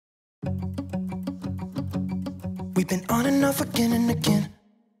We've been on and off again and again.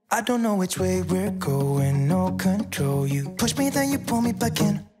 I don't know which way we're going, no control. You push me, then you pull me back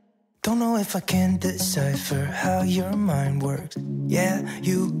in. Don't know if I can decipher how your mind works. Yeah,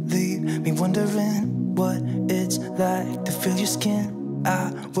 you leave me wondering what it's like to feel your skin.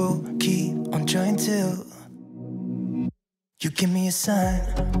 I will keep on trying till you give me a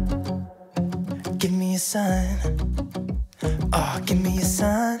sign. Give me a sign. Give me a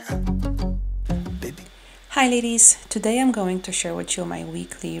sign. Baby. Hi ladies, today I'm going to share with you my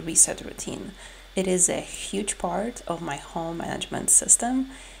weekly reset routine. It is a huge part of my home management system,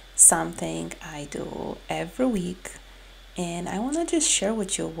 something I do every week, and I want to just share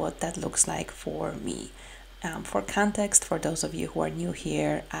with you what that looks like for me. For context, for those of you who are new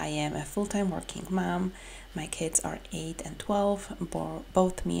here, I am a full-time working mom. My kids are 8 and 12.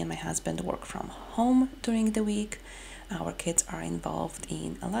 Both me and my husband work from home during the week. Our kids are involved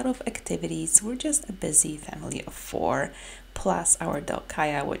in a lot of activities. We're just a busy family of 4, plus our dog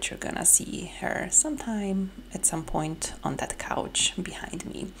Kaya, which you're gonna see her sometime at some point on that couch behind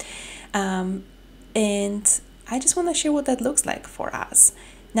me. And I just want to share what that looks like for us.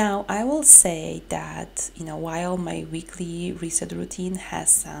 Now, I will say that, while my weekly reset routine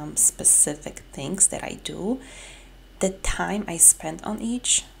has some specific things that I do, the time I spend on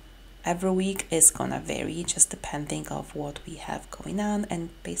each every week is gonna vary just depending of what we have going on and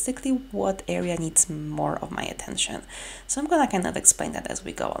basically what area needs more of my attention. So I'm gonna kind of explain that as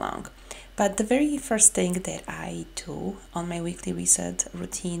we go along. But the very first thing that I do on my weekly reset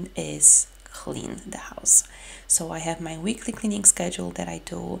routine is clean the house. So I have my weekly cleaning schedule that I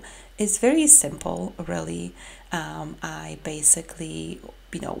do. It's very simple, really. I basically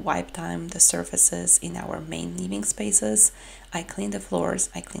wipe down the surfaces in our main living spaces. I clean the floors,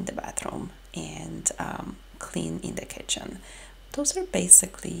 I clean the bathroom, and clean in the kitchen. Those are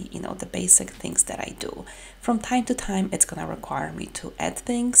basically, the basic things that I do. From time to time, it's gonna require me to add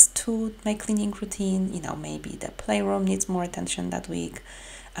things to my cleaning routine. Maybe the playroom needs more attention that week,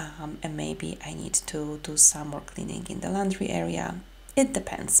 and maybe I need to do some more cleaning in the laundry area. It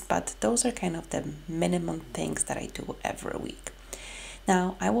depends, but those are kind of the minimum things that I do every week.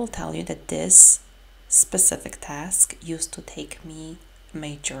 Now, I will tell you that this specific task used to take me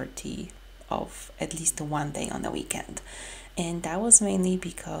majority of at least one day on the weekend. And that was mainly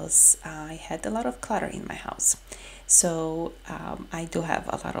because I had a lot of clutter in my house. So I do have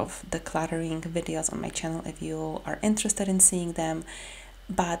a lot of decluttering videos on my channel if you are interested in seeing them.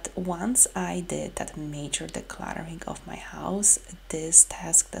 But once I did that major decluttering of my house, this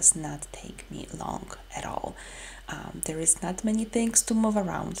task does not take me long at all. There is not many things to move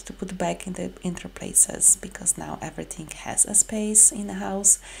around, to put back in their places, because now everything has a space in the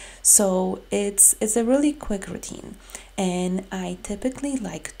house. So it's a really quick routine, and I typically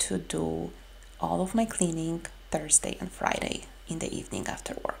like to do all of my cleaning Thursday and Friday in the evening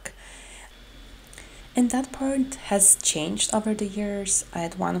after work. And that part has changed over the years.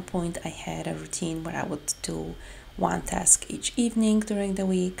 At one point I had a routine where I would do one task each evening during the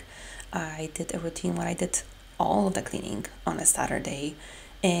week. I did a routine where I did all of the cleaning on a Saturday,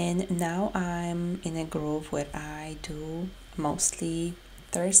 and now I'm in a groove where I do mostly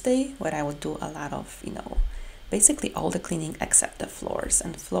Thursday, where I would do a lot of basically all the cleaning except the floors,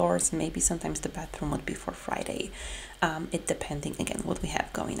 and floors, maybe sometimes the bathroom would be for Friday, it depending again what we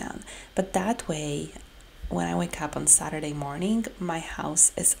have going on. But that way, when I wake up on Saturday morning, my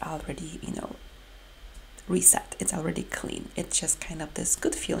house is already reset. It's already clean. It's just kind of this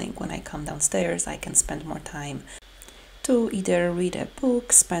good feeling when I come downstairs. I can spend more time to either read a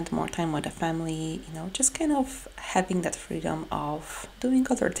book, spend more time with the family, just kind of having that freedom of doing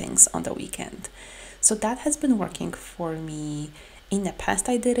other things on the weekend. So that has been working for me. In the past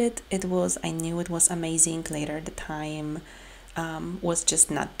I did it. I knew it was amazing. Later the time was just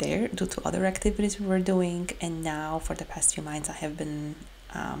not there due to other activities we were doing. And now for the past few months I have been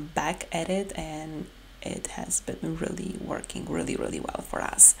back at it, and it has been really working really well for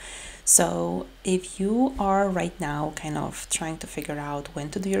us. So if you are right now kind of trying to figure out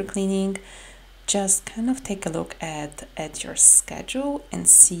when to do your cleaning, just kind of take a look at your schedule and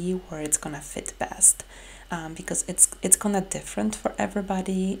see where it's gonna fit best, because it's gonna different for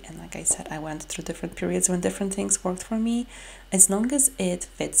everybody. And like I said, I went through different periods when different things worked for me. As long as it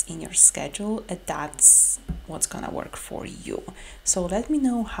fits in your schedule, that's what's gonna work for you. So let me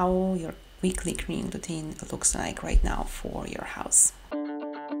know how your weekly cleaning routine looks like right now for your house.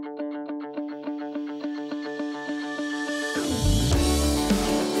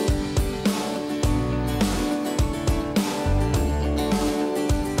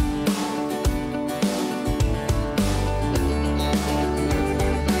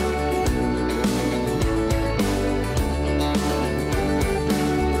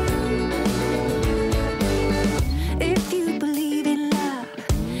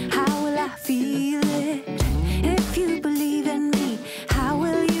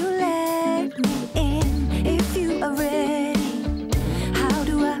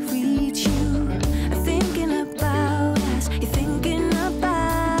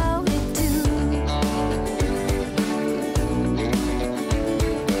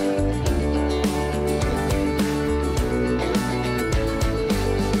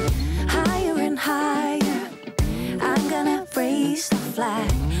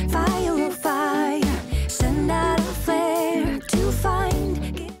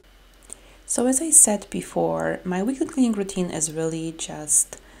 So as I said before, my weekly cleaning routine is really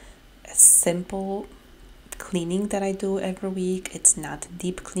just a simple cleaning that I do every week. It's not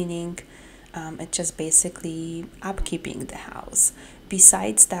deep cleaning. It's just basically upkeeping the house.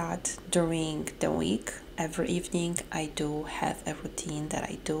 Besides that, during the week, every evening, I do have a routine that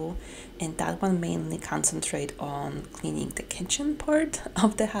I do, and that one mainly concentrate on cleaning the kitchen part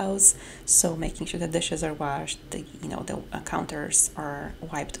of the house. So making sure the dishes are washed, the counters are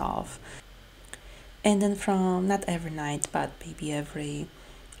wiped off, and then from not every night, but maybe every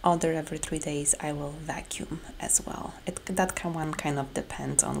 3 days, I will vacuum as well. One kind of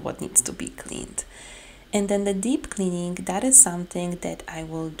depends on what needs to be cleaned. And then the deep cleaning, that is something that I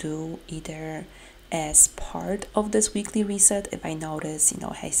will do either as part of this weekly reset. If I notice,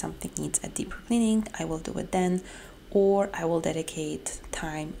 hey, something needs a deeper cleaning, I will do it then. Or I will dedicate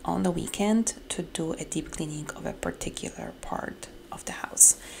time on the weekend to do a deep cleaning of a particular part of the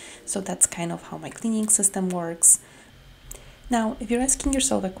house. So that's kind of how my cleaning system works. Now, if you're asking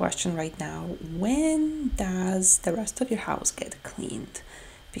yourself a question right now, when does the rest of your house get cleaned?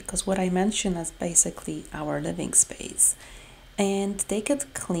 Because what I mentioned is basically our living space, and they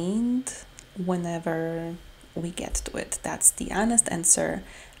get cleaned whenever we get to it. That's the honest answer.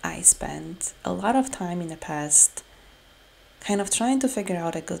 I spent a lot of time in the past kind of trying to figure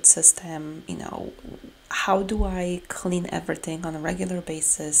out a good system, how do I clean everything on a regular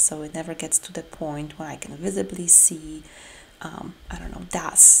basis so it never gets to the point where I can visibly see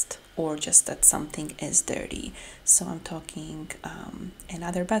dust or just that something is dirty. So I'm talking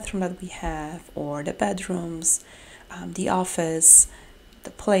another bathroom that we have, or the bedrooms, the office,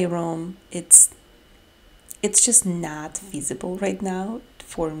 the playroom. It's just not feasible right now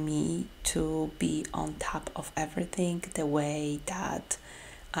for me to be on top of everything the way that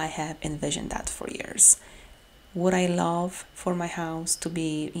I have envisioned that for years. Would I love for my house to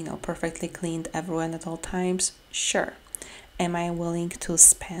be, perfectly cleaned everywhere and at all times? Sure. Am I willing to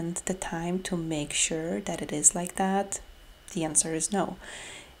spend the time to make sure that it is like that? The answer is no.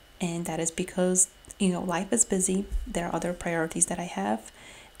 And that is because, life is busy. There are other priorities that I have,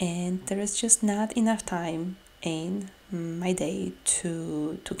 and there is just not enough time in my day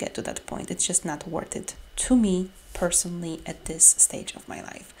to get to that point. It's just not worth it to me personally at this stage of my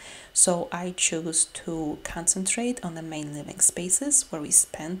life. So I choose to concentrate on the main living spaces where we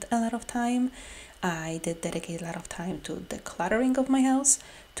spend a lot of time. I did dedicate a lot of time to the decluttering of my house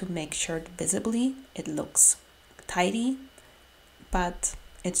to make sure that visibly it looks tidy, but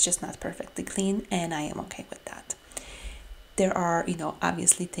it's just not perfectly clean, and I am okay with that. There are,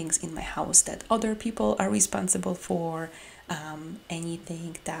 obviously things in my house that other people are responsible for.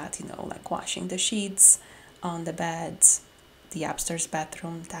 Anything that, like washing the sheets on the beds, the upstairs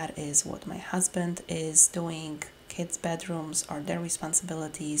bathroom, that is what my husband is doing. Kids' bedrooms are their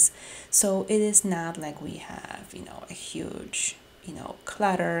responsibilities. So it is not like we have, a huge,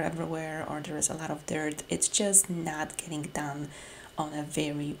 clutter everywhere, or there is a lot of dirt. It's just not getting done on a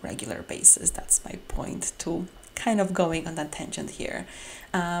very regular basis. That's my point, to kind of going on that tangent here.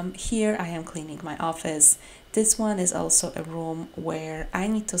 Here I am cleaning my office. This one is also a room where I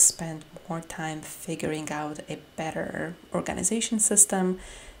need to spend more time figuring out a better organization system.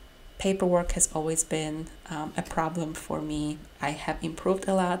 Paperwork has always been a problem for me. I have improved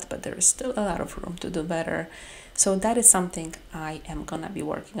a lot, but there is still a lot of room to do better. So that is something I am gonna be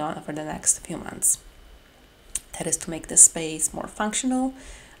working on over the next few months. That is to make the space more functional.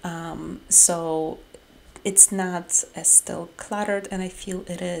 So it's not as still cluttered, and I feel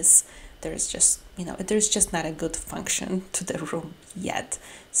it is. There's just not a good function to the room yet.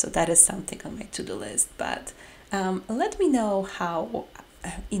 So that is something on my to-do list. But let me know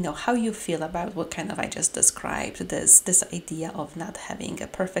how you feel about what kind of I just described, this idea of not having a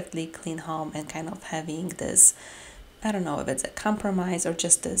perfectly clean home and kind of having this, I don't know if it's a compromise or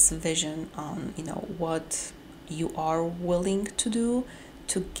just this vision on what you are willing to do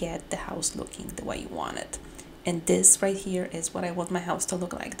to get the house looking the way you want it. And this right here is what I want my house to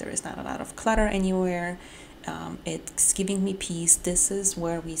look like. There is not a lot of clutter anywhere. It's giving me peace. This is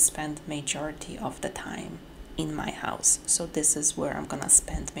where we spend majority of the time in my house. So this is where I'm gonna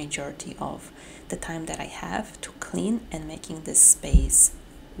spend majority of the time that I have to clean and making this space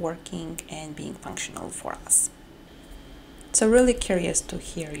working and being functional for us. So really curious to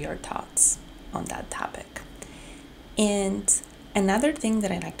hear your thoughts on that topic. And another thing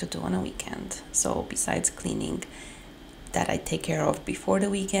that I like to do on a weekend, so besides cleaning that I take care of before the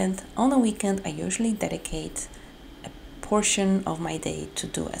weekend, on a weekend I usually dedicate a portion of my day to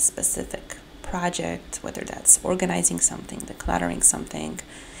do a specific project, whether that's organizing something, decluttering something.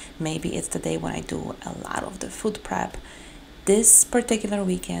 Maybe it's the day when I do a lot of the food prep. This particular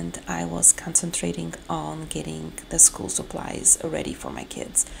weekend, I was concentrating on getting the school supplies ready for my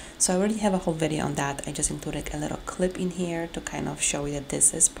kids. So I already have a whole video on that. I just included a little clip in here to kind of show you that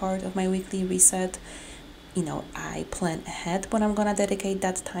this is part of my weekly reset. I plan ahead what I'm gonna dedicate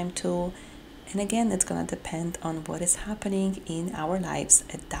that time to. And again, it's gonna depend on what is happening in our lives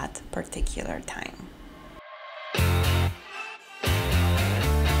at that particular time.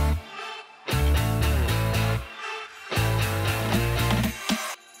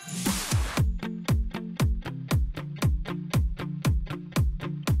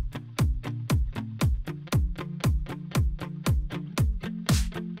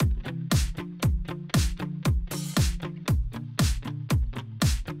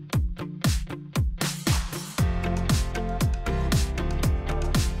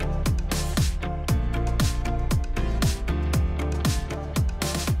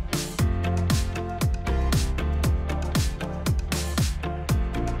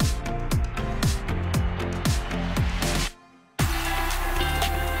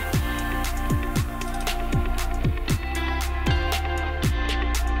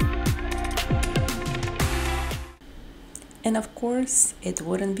 And of course, it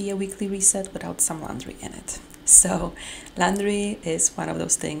wouldn't be a weekly reset without some laundry in it. So, laundry is one of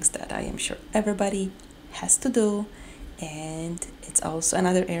those things that I am sure everybody has to do. And it's also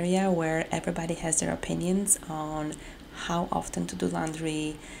another area where everybody has their opinions on how often to do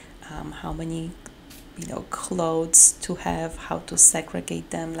laundry, how many clothes to have, how to segregate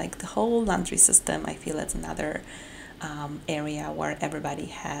them. Like the whole laundry system, I feel it's another area where everybody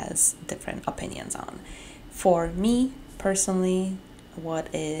has different opinions on. For me personally, what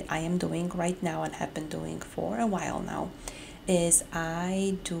I am doing right now and have been doing for a while now is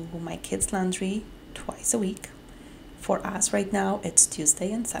I do my kids' laundry twice a week. For us right now, it's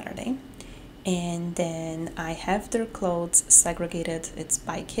Tuesday and Saturday. And then I have their clothes segregated. It's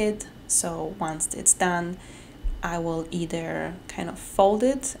by kid. So once it's done, I will either kind of fold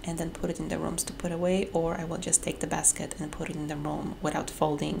it and then put it in the rooms to put away, or I will just take the basket and put it in the room without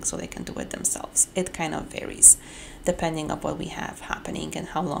folding so they can do it themselves. It kind of varies depending on what we have happening and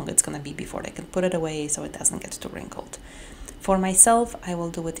how long it's going to be before they can put it away so it doesn't get too wrinkled. For myself, I will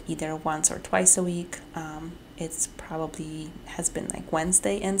do it either once or twice a week. It's probably has been like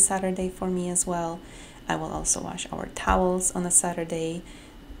Wednesday and Saturday for me as well. I will also wash our towels on a Saturday.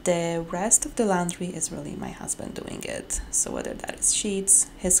 The rest of the laundry is really my husband doing it. So whether that is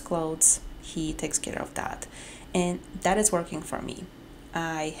sheets, his clothes, he takes care of that. And that is working for me.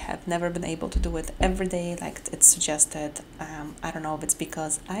 I have never been able to do it every day like it's suggested. I don't know if it's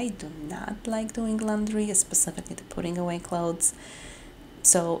because I do not like doing laundry, specifically the putting away clothes.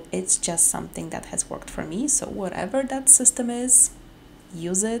 So it's just something that has worked for me. So whatever that system is,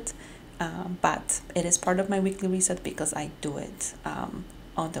 use it. But it is part of my weekly reset because I do it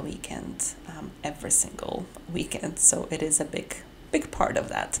on the weekend, every single weekend. So it is a big part of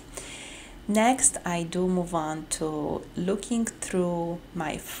that. Next, I do move on to looking through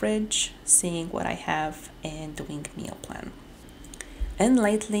my fridge, seeing what I have, and doing meal plan. And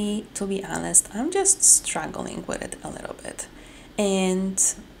lately, to be honest, I'm just struggling with it a little bit. And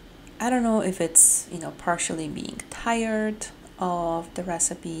I don't know if it's, partially being tired of the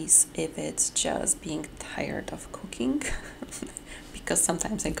recipes, if it's just being tired of cooking, because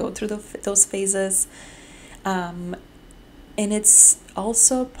sometimes I go through those phases. And it's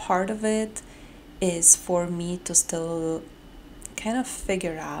also part of it is for me to still kind of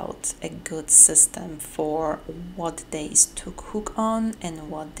figure out a good system for what days to cook on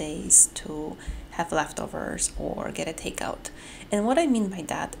and what days to have leftovers or get a takeout. And what I mean by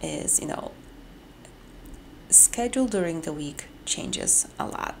that is, schedule during the week changes a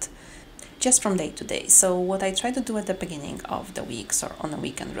lot just from day to day. So what I try to do at the beginning of the weeks or on the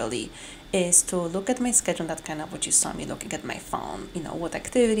weekend really is to look at my schedule. That's kind of what you saw me looking at my phone, what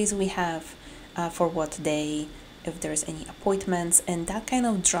activities we have for what day, if there's any appointments, and that kind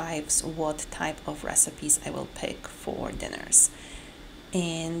of drives what type of recipes I will pick for dinners.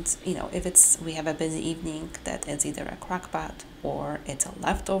 And if we have a busy evening, that is either a crock pot or it's a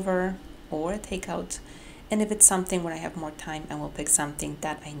leftover or a takeout. And if it's something where I have more time, I will pick something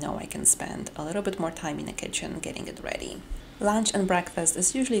that I know I can spend a little bit more time in the kitchen getting it ready. Lunch and breakfast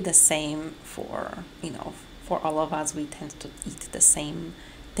is usually the same for all of us. We tend to eat the same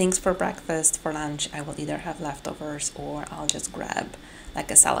things for breakfast. For lunch, I will either have leftovers or I'll just grab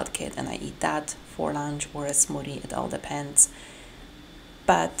like a salad kit and I eat that for lunch, or a smoothie. It all depends.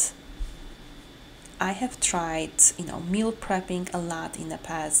 But I have tried, meal prepping a lot in the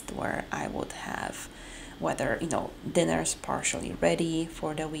past, where I would have whether, dinners partially ready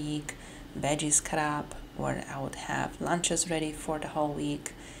for the week, veggies cut up, where I would have lunches ready for the whole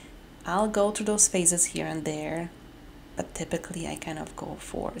week. I'll go through those phases here and there, but typically I kind of go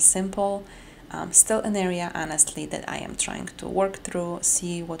for simple. Still an area, honestly, that I am trying to work through,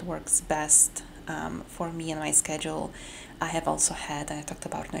 see what works best for me and my schedule. I have also had, and I talked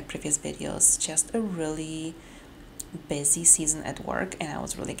about in my previous videos, just a really busy season at work, and I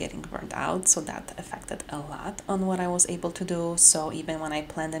was really getting burnt out, so that affected a lot on what I was able to do. So even when I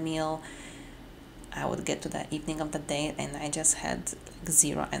planned a meal, I would get to the evening of the day and I just had like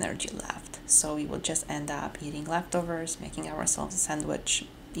zero energy left. So we would just end up eating leftovers, making ourselves a sandwich,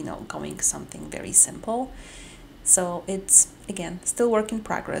 going something very simple. So it's, again, still work in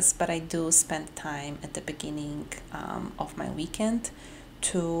progress, but I do spend time at the beginning of my weekend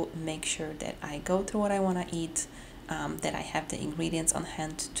to make sure that I go through what I want to eat, that I have the ingredients on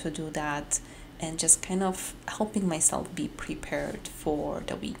hand to do that, and just kind of helping myself be prepared for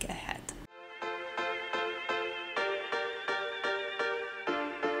the week ahead.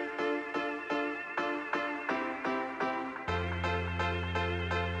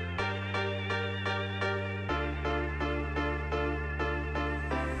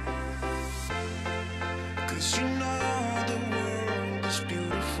 Cause you know the world is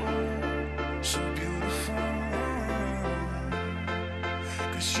beautiful, so beautiful.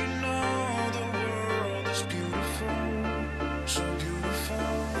 Cause you know the world is beautiful, so beautiful.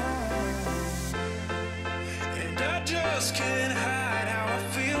 And I just can't hide how I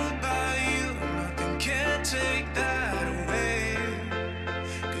feel about you. Nothing can take that away.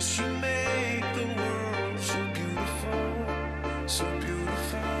 Cause you make the world so beautiful, so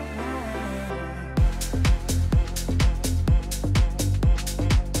beautiful.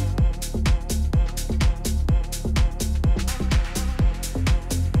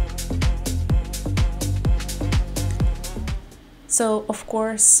 So, of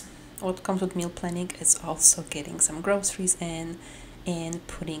course, what comes with meal planning is also getting some groceries in and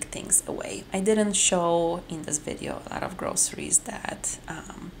putting things away. I didn't show in this video a lot of groceries that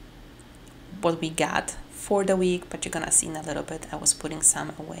what we got for the week, but you're gonna see in a little bit. I was putting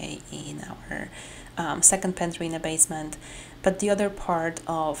some away in our second pantry in the basement. But the other part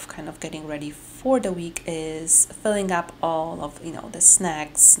of kind of getting ready for the week is filling up all of the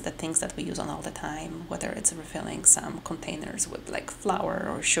snacks, the things that we use on all the time, whether it's refilling some containers with like flour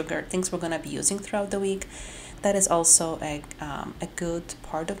or sugar, things we're gonna be using throughout the week. That is also a good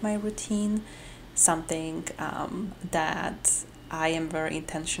part of my routine, something that I am very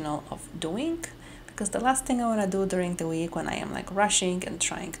intentional of doing, because the last thing I want to do during the week when I am like rushing and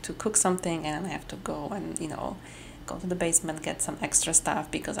trying to cook something and I have to go and go to the basement, get some extra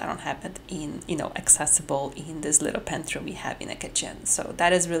stuff because I don't have it in accessible in this little pantry we have in a kitchen. So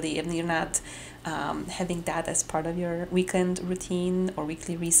that is really, if you're not having that as part of your weekend routine or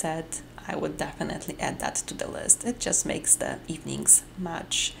weekly reset, I would definitely add that to the list. It just makes the evenings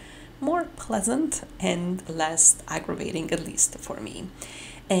much more pleasant and less aggravating, at least for me.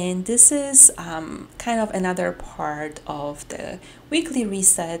 And this is kind of another part of the weekly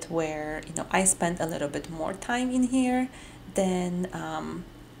reset where I spend a little bit more time in here than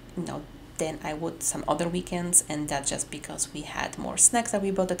than I would some other weekends, and that's just because we had more snacks that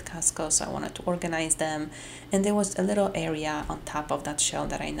we bought at Costco, so I wanted to organize them. And there was a little area on top of that shelf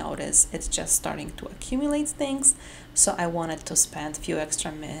that I noticed it's just starting to accumulate things, so I wanted to spend a few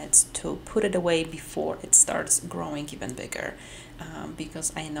extra minutes to put it away before it starts growing even bigger.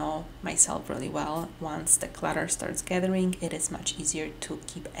 Because I know myself really well, once the clutter starts gathering, it is much easier to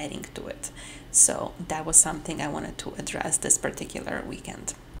keep adding to it. So that was something I wanted to address this particular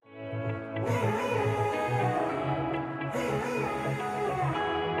weekend.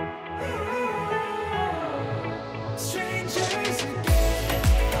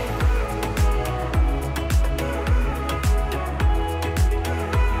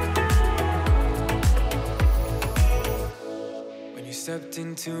 Stepped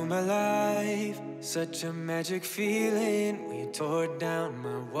into my life, such a magic feeling. We tore down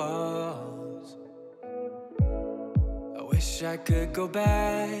my walls. I wish I could go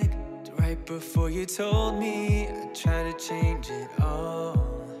back to right before you told me I'd try to change it all.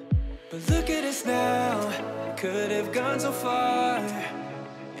 But look at us now, could have gone so far.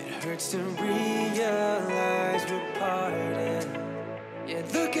 It hurts to realize we're parted. Yeah,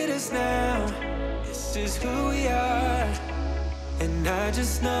 look at us now, this is who we are. And I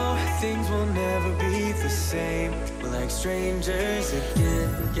just know things will never be the same. We're like strangers again,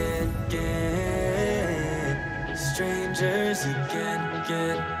 again, again. Strangers again,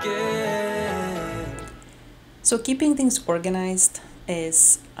 again, again. So keeping things organized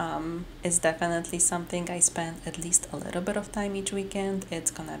is definitely something I spend at least a little bit of time each weekend.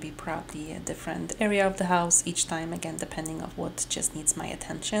 It's gonna be probably a different area of the house each time, again depending on what just needs my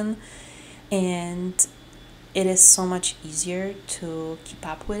attention. And it is so much easier to keep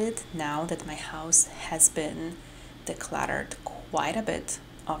up with it now that my house has been decluttered quite a bit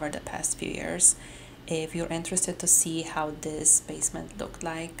over the past few years. If you're interested to see how this basement looked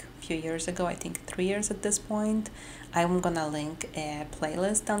like a few years ago, I think 3 years at this point, I'm gonna link a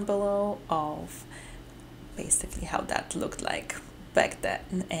playlist down below of basically how that looked like back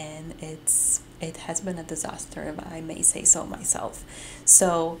then, and it has been a disaster, if I may say so myself.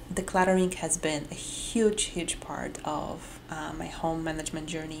 So decluttering has been a huge part of my home management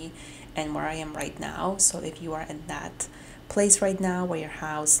journey and where I am right now. So if you are in that place right now where your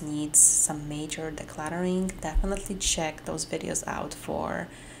house needs some major decluttering, definitely check those videos out for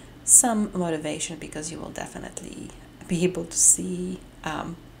some motivation, because you will definitely be able to see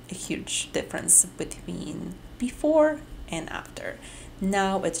a huge difference between before and after.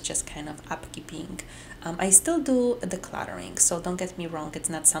 Now it's just kind of upkeeping. I still do decluttering, so don't get me wrong, it's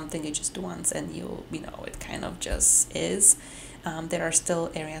not something you just do once and you know it kind of just is. There are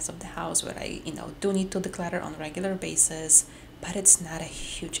still areas of the house where I do need to declutter on a regular basis, but it's not a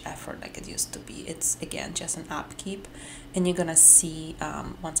huge effort like it used to be. It's again just an upkeep, and you're gonna see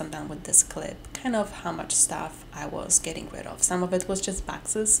once I'm done with this clip kind of how much stuff I was getting rid of. Some of it was just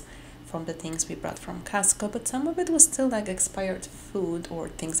boxes from the things we brought from Costco, but some of it was still like expired food or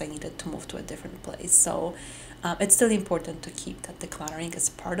things I needed to move to a different place. So it's still important to keep that decluttering as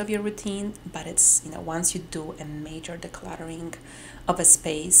part of your routine, but it's, once you do a major decluttering of a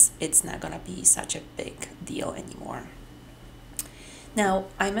space, it's not gonna be such a big deal anymore. Now,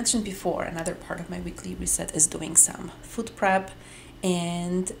 I mentioned before, another part of my weekly reset is doing some food prep,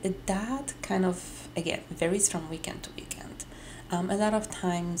 and that kind of, again, varies from weekend to weekend. A lot of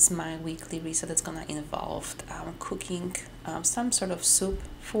times my weekly reset is gonna involve cooking some sort of soup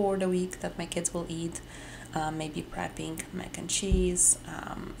for the week that my kids will eat, maybe prepping mac and cheese,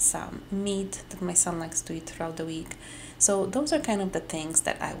 some meat that my son likes to eat throughout the week. So those are kind of the things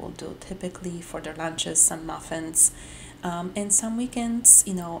that I will do typically for their lunches, some muffins. And some weekends,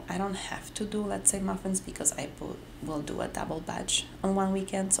 I don't have to do, let's say, muffins, because I will do a double batch on one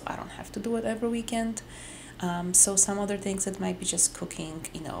weekend, so I don't have to do it every weekend. So some other things, it might be just cooking,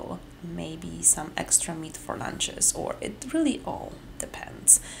 maybe some extra meat for lunches, or it really all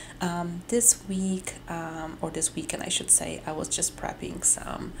depends. This week, or this weekend I should say, I was just prepping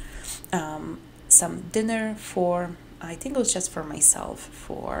some dinner for, I think it was just for myself,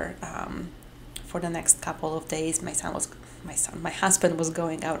 for the next couple of days. My husband was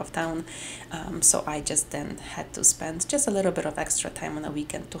going out of town, so I just then had to spend just a little bit of extra time on the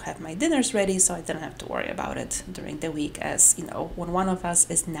weekend to have my dinners ready, so I didn't have to worry about it during the week. As when one of us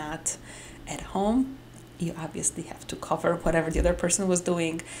is not at home, you obviously have to cover whatever the other person was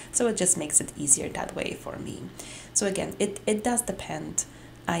doing, so it just makes it easier that way for me. So again, it does depend.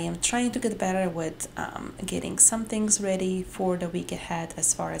 I am trying to get better with getting some things ready for the week ahead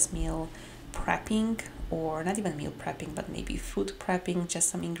as far as meal prepping, or not even meal prepping, but maybe food prepping, just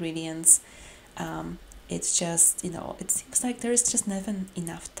some ingredients. It's just, it seems like there is just never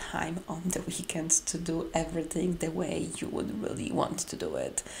enough time on the weekends to do everything the way you would really want to do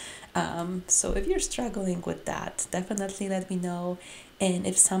it. So if you're struggling with that, definitely let me know. And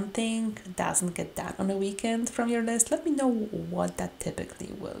if something doesn't get done on a weekend from your list, let me know what that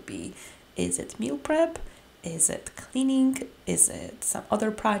typically will be. Is it meal prep? Is it cleaning? Is it some other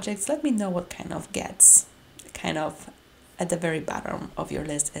projects? Let me know what kind of gets kind of at the very bottom of your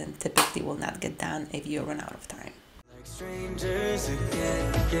list and typically will not get done if you run out of time. Like strangers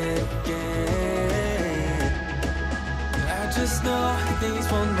again. I just know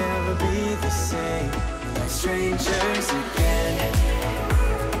things will never be the same. Like strangers again.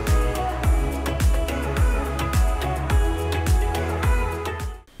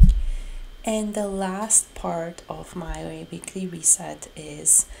 And the last part of my weekly reset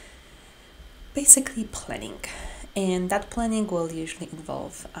is basically planning. And that planning will usually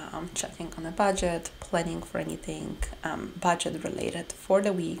involve checking on a budget, planning for anything budget related for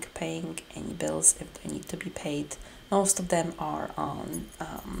the week, paying any bills if they need to be paid. Most of them are on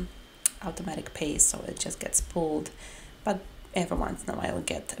automatic pay, so it just gets pulled. But every once in a while you'll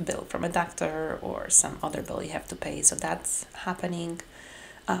get a bill from a doctor or some other bill you have to pay. So that's happening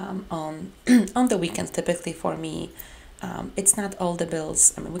on the weekends typically for me. It's not all the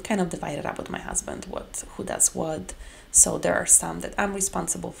bills. I mean, we kind of divide it up with my husband, who does what. So there are some that I'm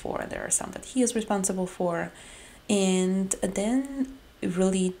responsible for, and there are some that he is responsible for. And then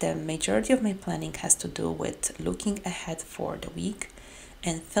really the majority of my planning has to do with looking ahead for the week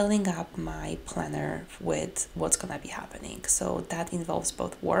and filling up my planner with what's gonna be happening. So that involves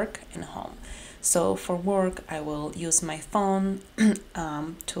both work and home. So for work, I will use my phone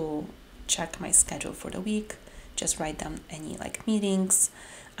to check my schedule for the week, just write down any like meetings.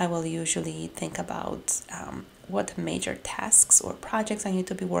 I will usually think about what major tasks or projects I need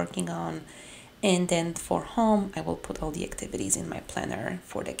to be working on. And then for home, I will put all the activities in my planner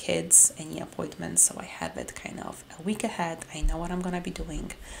for the kids, any appointments, so I have it kind of a week ahead. I know what I'm gonna be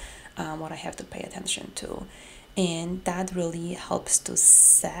doing, what I have to pay attention to. And that really helps to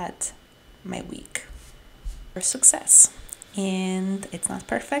set my week for success. And it's not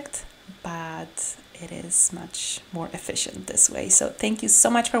perfect, but it is much more efficient this way. So thank you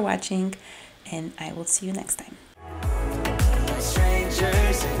so much for watching, and I will see you next time.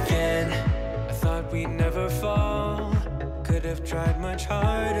 Strangers again. Thought we'd never fall. Could have tried much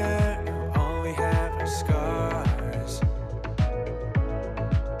harder. Now all we have are scars.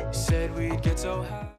 Said we'd get so high.